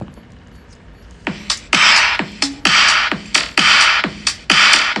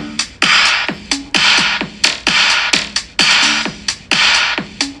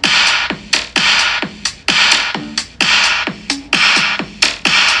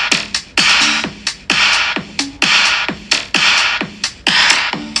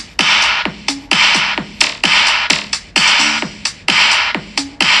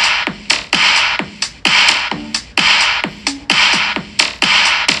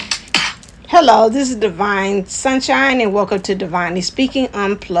Hello, this is Divine Sunshine, and welcome to Divinely Speaking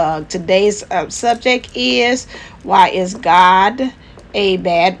Unplugged. Today's subject is, why is God a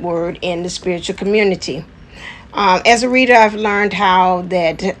bad word in the spiritual community? As a reader, I've learned how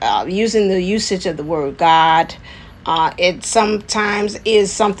that using the usage of the word God, it sometimes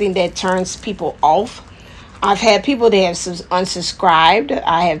is something that turns people off. I've had people that have unsubscribed.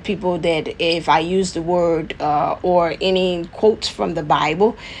 I have people that if I use the word or any quotes from the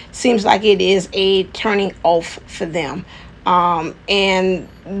Bible, seems like it is a turning off for them. And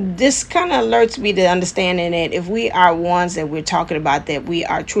this kind of alerts me to understanding that if we are ones that we're talking about, that we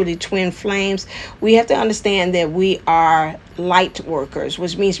are truly twin flames, we have to understand that we are light workers,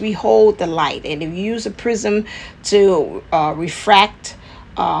 which means we hold the light. And if you use a prism to refract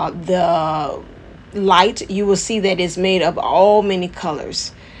the light, you will see that it's made of all many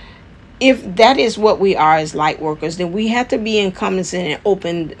colors. If that is what we are as light workers, then we have to be encompassing and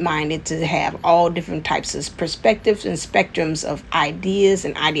open-minded to have all different types of perspectives and spectrums of ideas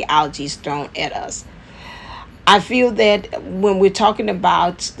and ideologies thrown at us. I feel that when we're talking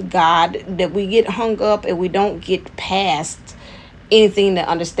about God, that we get hung up and we don't get past anything, to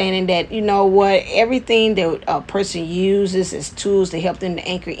understanding that, you know what, everything that a person uses as tools to help them to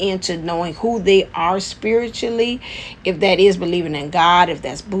anchor into knowing who they are spiritually, if that is believing in God, if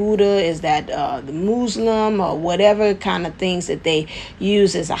that's Buddha, is that the Muslim, or whatever kind of things that they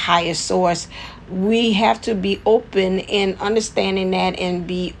use as a higher source, we have to be open in understanding that and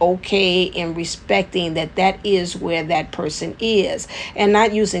be okay in respecting that that is where that person is, and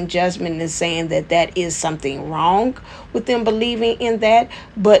not using judgment and saying that that is something wrong with them believing in that.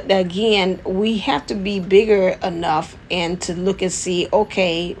 But again, we have to be bigger enough and to look and see,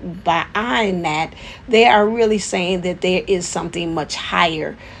 okay, by eyeing that, they are really saying that there is something much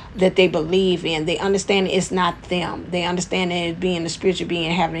higher that they believe in. They understand it's not them. They understand that it being a spiritual being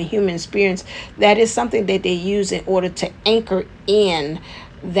and having a human experience, that is something that they use in order to anchor in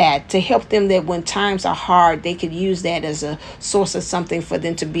that, to help them that when times are hard, they could use that as a source of something for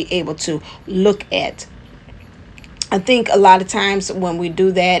them to be able to look at. I think a lot of times when we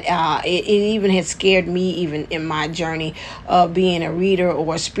do that, it even has scared me, even in my journey of being a reader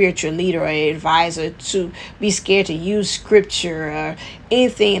or a spiritual leader or an advisor, to be scared to use scripture or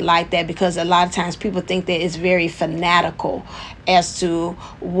anything like that, because a lot of times people think that it's very fanatical as to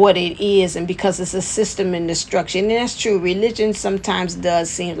what it is, and because it's a system and the structure. And that's true. Religion sometimes does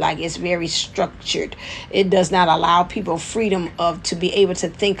seem like it's very structured. It does not allow people freedom of to be able to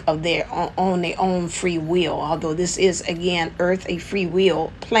think of their own free will, although this is again Earth, a free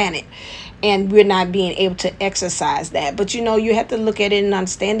will planet, and we're not being able to exercise that. But you know, you have to look at it and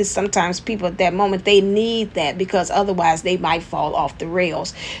understand that sometimes people at that moment, they need that, because otherwise they might fall off the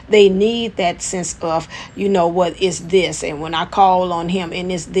rails. They need that sense of, you know what, is this, and when I call on him,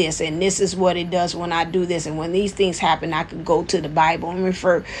 and it's this, and this is what it does when I do this, and when these things happen, I could go to the Bible and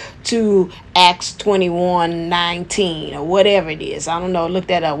refer to Acts 21:19 or whatever it is. I don't know, look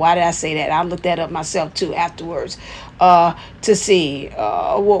that up. Why did I say that? I looked that up myself too afterwards, to see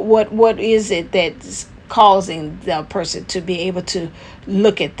what is it that's causing the person to be able to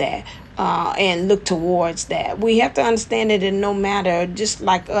look at that and look towards that. We have to understand that no matter, just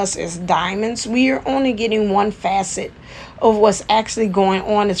like us as diamonds, we are only getting one facet of what's actually going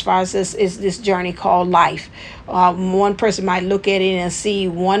on as far as this journey called life. One person might look at it and see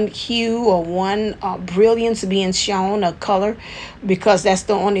one hue or one brilliance being shown, a color, because that's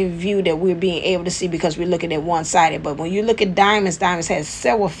the only view that we're being able to see, because we're looking at one-sided. But when you look at diamonds, diamonds has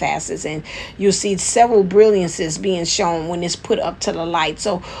several facets, and you'll see several brilliances being shown when it's put up to the light.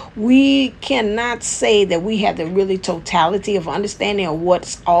 So we cannot say that we have the really totality of understanding of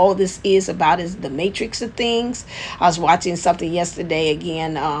what all this is about, is the matrix of things. I was watching something yesterday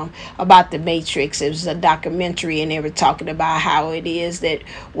again about the matrix. It was a documentary, and they were talking about how it is that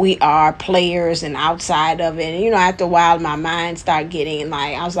we are players and outside of it. And you know, after a while, my mind started getting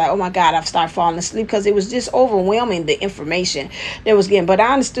like, I was like, oh my God, I've started falling asleep, because it was just overwhelming, the information that was getting. But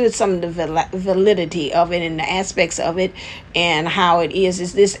I understood some of the validity of it and the aspects of it, and how it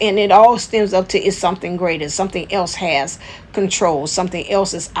is this, and it all stems up to, is something greater, something else has control, something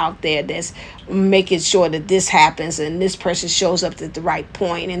else is out there that's making sure that this happens, and this person shows up at the right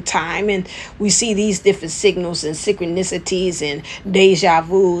point in time. And we see these different signals and synchronicities and deja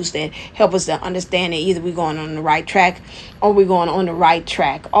vus that help us to understand that either we're going on the right track or we're going on the right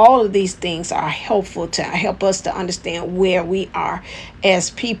track. All of these things are helpful to help us to understand where we are as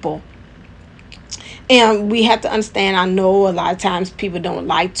people. And we have to understand, I know a lot of times people don't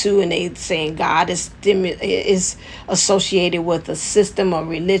like to, and they saying God is associated with a system of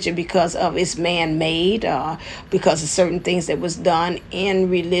religion because of it's man-made, because of certain things that was done in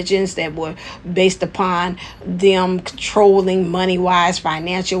religions that were based upon them controlling money-wise,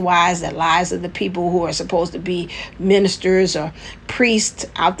 financial-wise, the lives of the people who are supposed to be ministers or priests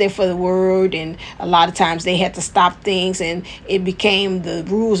out there for the word. And a lot of times they had to stop things, and it became the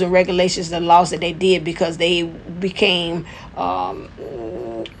rules and regulations, the laws that they did, because they became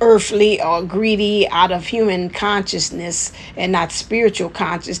earthly or greedy out of human consciousness and not spiritual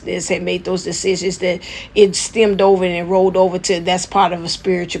consciousness, had made those decisions that it stemmed over and it rolled over to that's part of a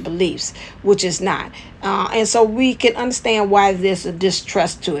spiritual beliefs, which is not. And so we can understand why there's a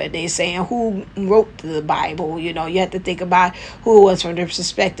distrust to it. They're saying who wrote the Bible. You have to think about who it was from their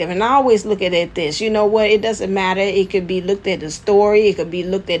perspective. And I always look at it this, it doesn't matter. It could be looked at the story. It could be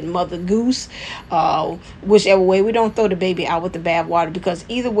looked at Mother Goose. Whichever way. We don't throw the baby out with the bathwater, because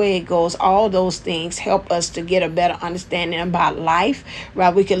either way it goes, all those things help us to get a better understanding about life.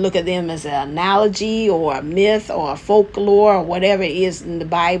 Right? We can look at them as an analogy or a myth or a folklore or whatever it is in the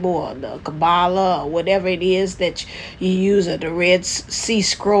Bible or the Kabbalah or whatever it is that you use, or the Red Sea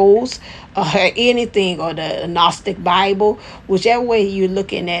Scrolls or anything, or the Gnostic Bible. Whichever way you're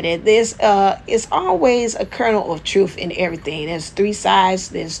looking at it, there's it's always a kernel of truth in everything. There's three sides.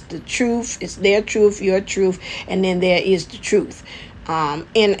 There's the truth, it's their truth, your truth, and then there is the truth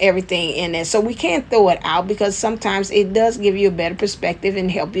in everything in it. So we can't throw it out, because sometimes it does give you a better perspective and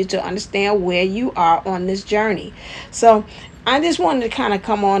help you to understand where you are on this journey. So I just wanted to kind of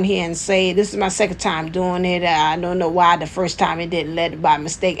come on here and say this is my second time doing it. I don't know why the first time it didn't let it by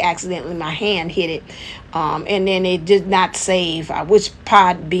mistake. Accidentally, my hand hit it. And then it did not save. Which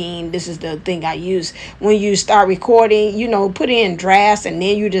Podbean, this is the thing I use. When you start recording, put in drafts, and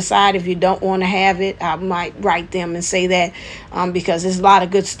then you decide if you don't want to have it. I might write them and say that because there's a lot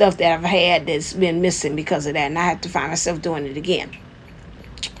of good stuff that I've had that's been missing because of that. And I have to find myself doing it again.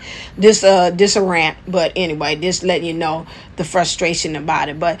 This a rant, but anyway, just letting you know the frustration about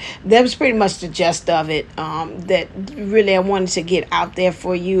it. But that was pretty much the gist of it. That really I wanted to get out there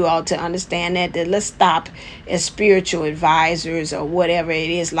for you all to understand that let's stop as spiritual advisors or whatever it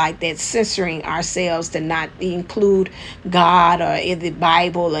is like that, censoring ourselves to not include God or in the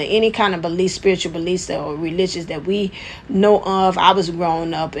Bible or any kind of belief, spiritual beliefs or religions that we know of. I was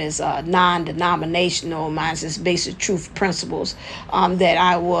growing up as non-denominational. Mine's just basic truth principles that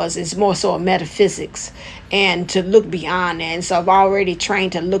I was. It's more so a metaphysics and to look beyond that. And so I've already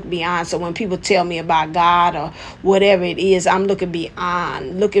trained to look beyond. So when people tell me about God or whatever it is, I'm looking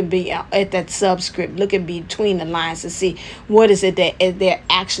beyond at that subscript, looking between the lines to see what is it that they're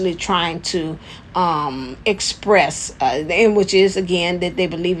actually trying to express, and which is again that they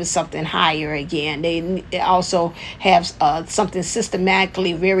believe is something higher. Again, they also have something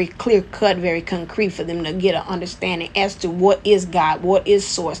systematically very clear cut, very concrete for them to get an understanding as to what is God, what is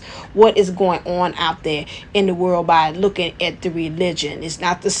source, what is going on out there in the world by looking at the religion. It's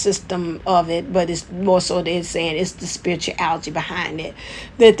not the system of it, but it's more so they're saying it's the spirituality behind it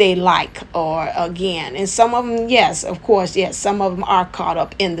that they like. Or again, and some of them, yes, of course, yes, some of them are caught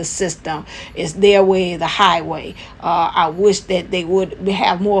up in the system. It's their way, the highway. I wish that they would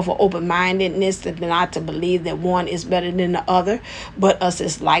have more of an open-mindedness, not to believe that one is better than the other, but us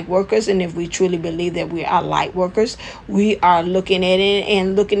as light workers. And if we truly believe that we are light workers, we are looking at it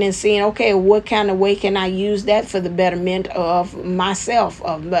and looking and seeing, okay, what kind of way can I use that for the betterment of myself,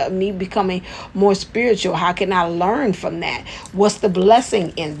 of me becoming more spiritual? How can I learn from that? What's the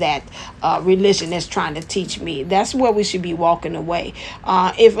blessing in that religion that's trying to teach me? That's where we should be walking away.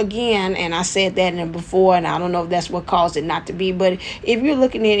 If again, and I said that in before, and I don't know if that's what caused it not to be, but if you're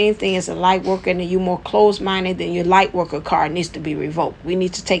looking at anything as a light worker and you're more closed-minded, then your light worker card needs to be revoked. We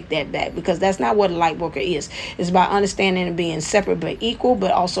need to take that back, because that's not what a light worker is. It's about understanding and being separate but equal,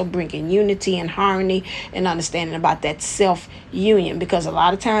 but also bringing unity and harmony and understanding about that self-union. Because a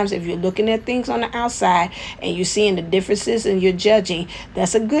lot of times if you're looking at things on the outside and you're seeing the differences and you're judging,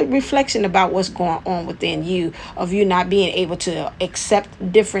 that's a good reflection about what's going on within you, of you not being able to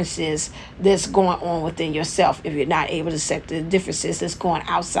accept differences that's going on within yourself, if you're not able to accept the differences that's going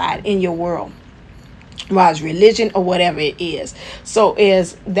outside in your world, whether it's religion or whatever it is. So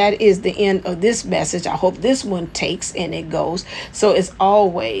that is the end of this message. I hope this one takes and it goes. So as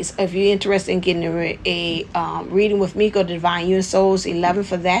always, if you're interested in getting a reading with me, go to Divine Union Souls 11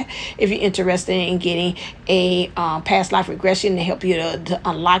 for that. If you're interested in getting a past life regression to help you to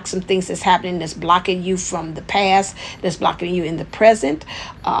unlock some things that's happening that's blocking you from the past, that's blocking you in the present,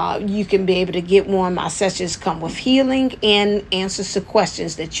 you can be able to get one. My sessions come with healing and answers to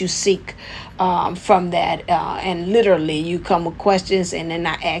questions that you seek from that. And literally, you come with questions, and then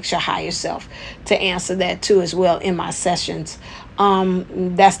I ask your higher self to answer that too as well in my sessions.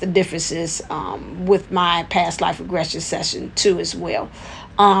 That's the differences with my past life regression session too as well.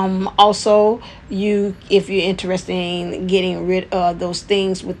 Also, if you're interested in getting rid of those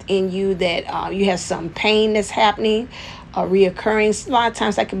things within you that you have some pain that's happening, reoccurring. A lot of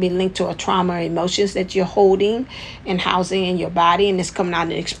times that can be linked to a trauma or emotions that you're holding and housing in your body, and it's coming out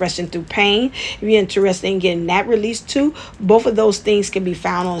in expression through pain. If you're interested in getting that released too, both of those things can be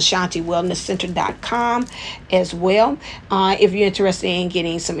found on ShantiWellnessCenter.com as well. If you're interested in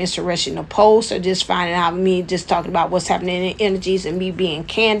getting some inspirational posts or just finding out me just talking about what's happening in energies and me being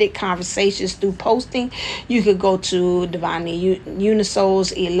candid conversations through posting, you could go to Divinely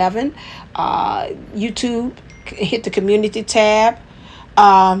Unisouls 11 YouTube. Hit the community tab,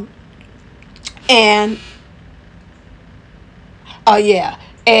 and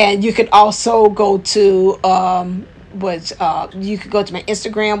and you could also go to you could go to my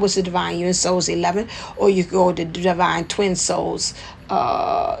Instagram, which is Divine Unisouls 11, or you could go to Divine Twin Souls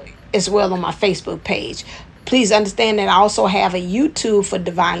as well on my Facebook page. Please understand that I also have a YouTube for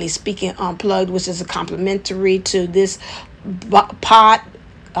Divinely Speaking Unplugged, which is a complimentary to this pod.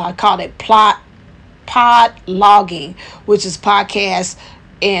 Called it pod logging, which is podcast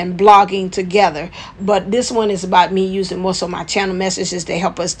and blogging together. But this one is about me using most of my channel messages to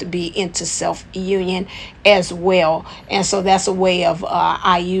help us to be into self-union as well. And so that's a way of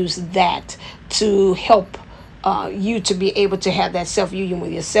I use that to help you to be able to have that self-union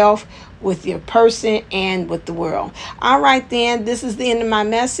with yourself, with your person, and with the world. All right, then, this is the end of my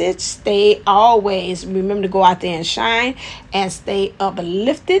message. Remember to go out there and shine and stay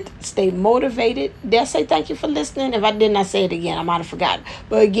uplifted, stay motivated. Did I say thank you for listening? If I did not say it again, I might have forgotten.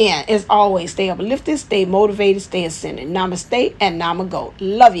 But again, as always, stay uplifted, stay motivated, stay ascended. Namaste and Namago.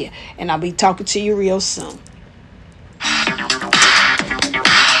 Love you. And I'll be talking to you real soon.